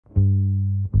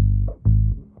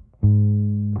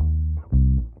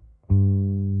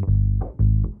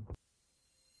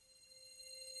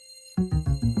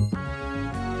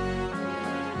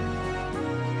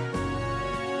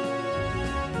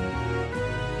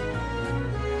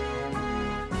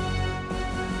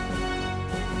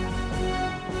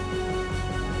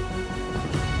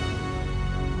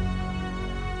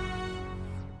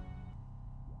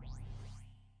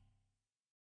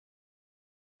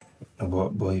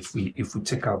but if we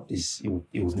take out this, it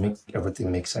will make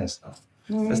everything make sense now.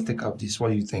 Let's take out this. What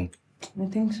do you think? I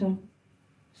think so.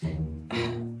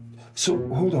 So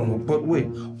hold on, but wait.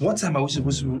 What time are we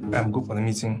supposed to go for the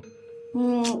meeting?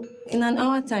 In an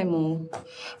hour time,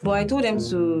 but I told them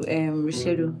to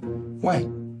reschedule. Why?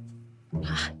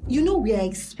 You know we are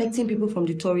expecting people from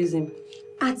the tourism,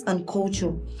 arts and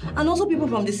culture, and also people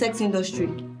from the sex industry.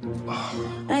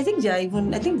 And I think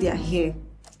they are here.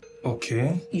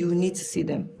 Okay. You need to see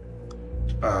them.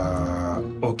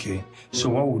 Okay. So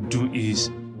what we'll do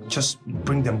is just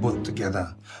bring them both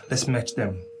together. Let's match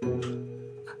them.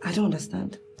 I don't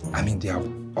understand. I mean, they are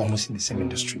almost in the same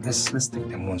industry. Let's take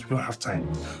them once. We don't have time,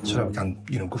 so that we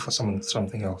can, go for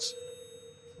something else.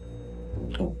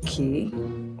 Okay.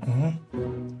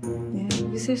 Yeah,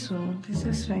 you say so. This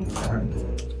is fine. All right.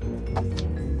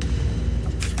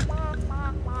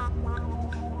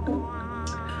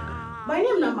 My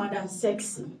name is Madam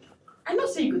Sexy. I know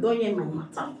say you don't hear my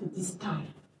matter for this time.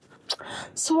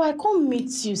 So I come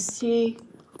meet you, say,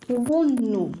 we won't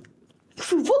know.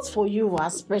 If we vote for you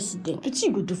as president, what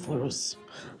you go do for us?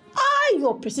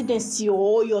 Your presidency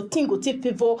or your thing go take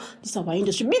favor this our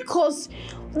industry, because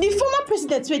the former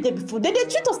presidents were there before, they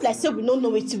treat us like say we don't know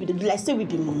what we do, like say we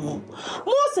be momo.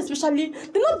 Most especially,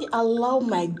 they not allow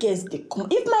my guests they come.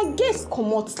 If my guests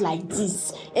come out like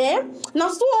this, now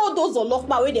so all those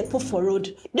Olokpa where they put for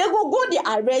road, they go they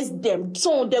arrest them.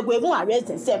 So they go even arrest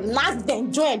themselves, mask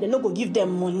them, join, they no go give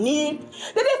them money.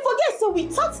 Then they forget, so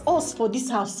without us for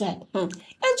this outside.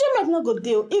 Enjoyment not go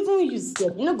deal. Even you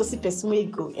said, you know go see person where you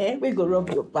go, we go rub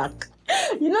your back.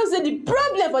 You know, say the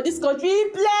problem for this country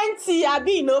plenty,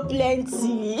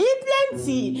 plenty.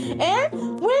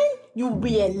 When you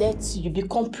be elected, you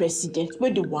become president,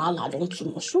 when the wahala don't too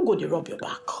much, who go they rub your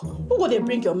back? Who go they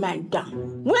bring your mind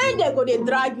down? When they go they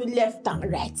drag you left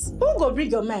and right? Who go bring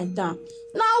your mind down?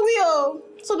 Now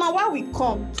so now why we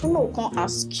come? Who we can't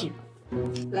ask you?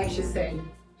 Like she said,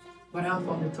 but I'm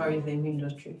from the tourism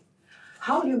industry.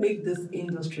 How do you make this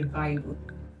industry viable?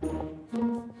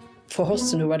 For us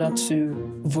to know whether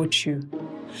to vote you.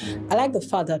 I like the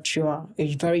fact that you are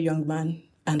a very young man,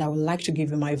 and I would like to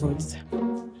give you my vote.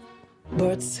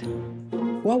 But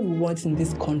what we want in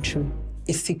this country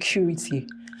is security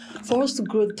for us to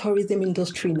grow the tourism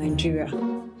industry in Nigeria.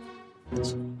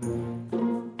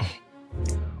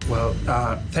 Well,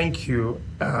 thank you,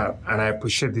 and I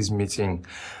appreciate this meeting.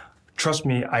 Trust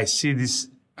me, I see this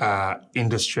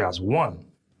industry as one.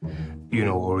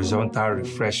 Horizontal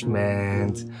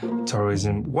refreshment,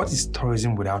 tourism. What is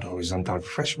tourism without horizontal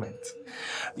refreshment?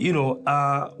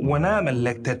 When I am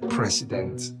elected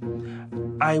president,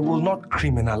 I will not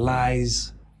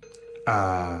criminalize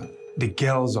the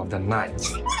girls of the night.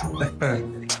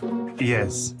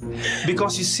 Yes.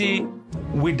 Because you see,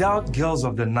 without girls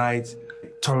of the night,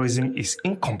 tourism is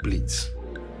incomplete.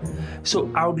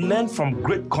 So I would learn from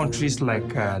great countries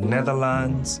like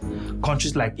Netherlands,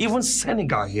 countries like even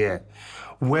Senegal here,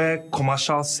 where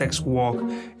commercial sex work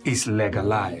is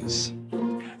legalized.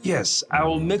 Yes, I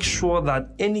will make sure that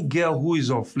any girl who is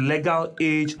of legal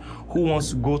age who wants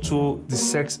to go to the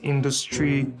sex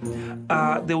industry,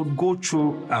 they would go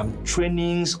through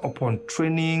trainings upon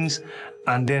trainings,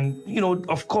 and then,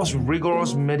 of course,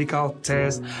 rigorous medical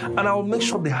tests. And I will make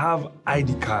sure they have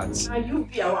ID cards. Now you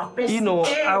be our president.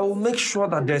 I will make sure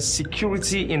that there's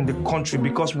security in the country,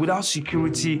 because without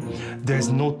security, there's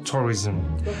no tourism.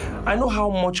 I know how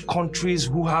much countries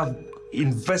who have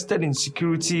invested in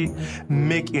security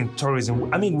make in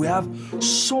tourism. I mean, we have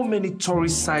so many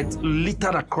tourist sites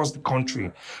littered across the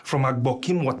country, from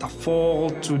Agbokim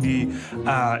Waterfall to the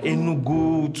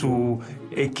Enugu to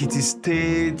Ekiti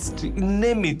State, to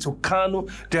name it, to Kano.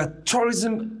 There are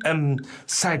tourism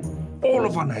sites all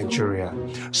over Nigeria.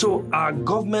 So our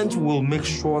government will make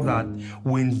sure that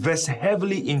we invest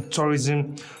heavily in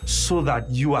tourism so that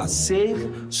you are safe,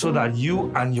 so that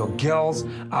you and your girls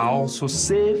are also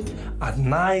safe at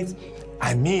night.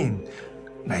 I mean,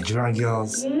 Nigerian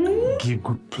girls give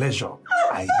good pleasure,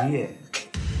 I hear.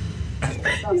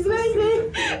 It's like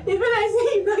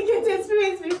you don't get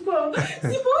experience before. See,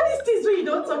 for all these things where you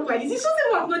don't talk like this, it's just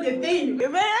that I'm not the thing.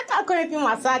 I can't call you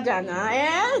massager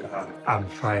now, I'm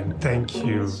fine, thank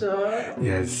you. Sure.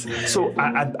 Yes. So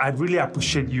I really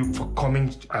appreciate you for coming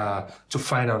to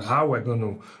find out how we're going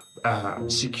to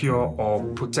secure or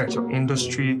protect your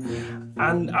industry.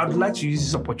 And I'd like to use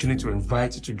this opportunity to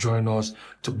invite you to join us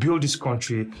to build this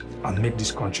country and make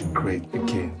this country great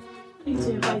again.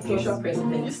 Future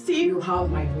president, You see, you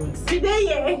have my vote.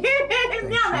 today, me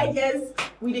and my guests,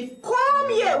 we dey come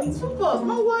here with focus.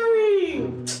 Don't worry.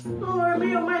 Don't worry, make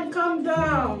your mind calm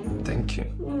down. Thank you.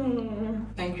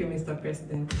 Thank you, Mr.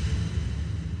 President.